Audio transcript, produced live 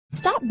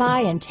Stop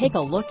by and take a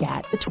look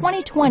at the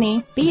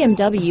 2020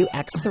 BMW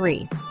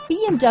X3.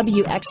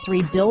 BMW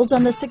X3 builds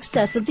on the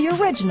success of the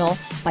original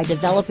by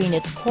developing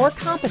its core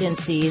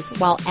competencies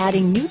while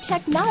adding new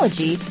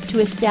technology to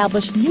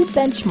establish new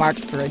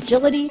benchmarks for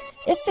agility,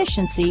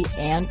 efficiency,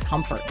 and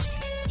comfort.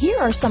 Here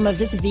are some of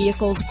this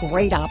vehicle's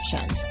great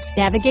options: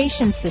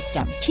 navigation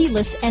system,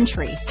 keyless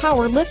entry,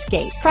 power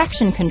liftgate,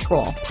 traction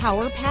control,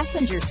 power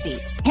passenger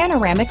seat,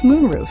 panoramic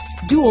moonroof,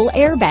 dual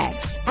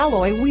airbags,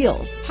 alloy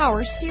wheels,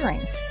 power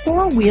steering,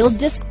 four-wheel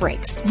disc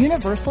brakes,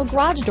 universal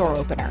garage door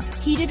opener,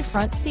 heated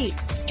front seats,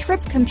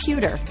 trip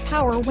computer,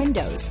 power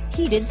windows,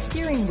 heated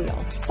steering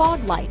wheel, fog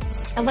lights,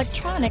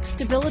 electronic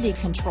stability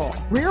control,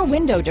 rear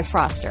window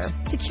defroster,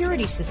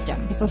 security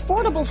system. If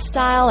affordable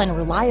style and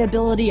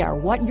reliability are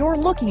what you're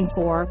looking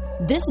for,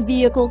 this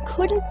vehicle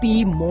couldn't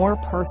be more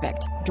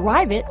perfect.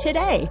 Drive it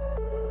today.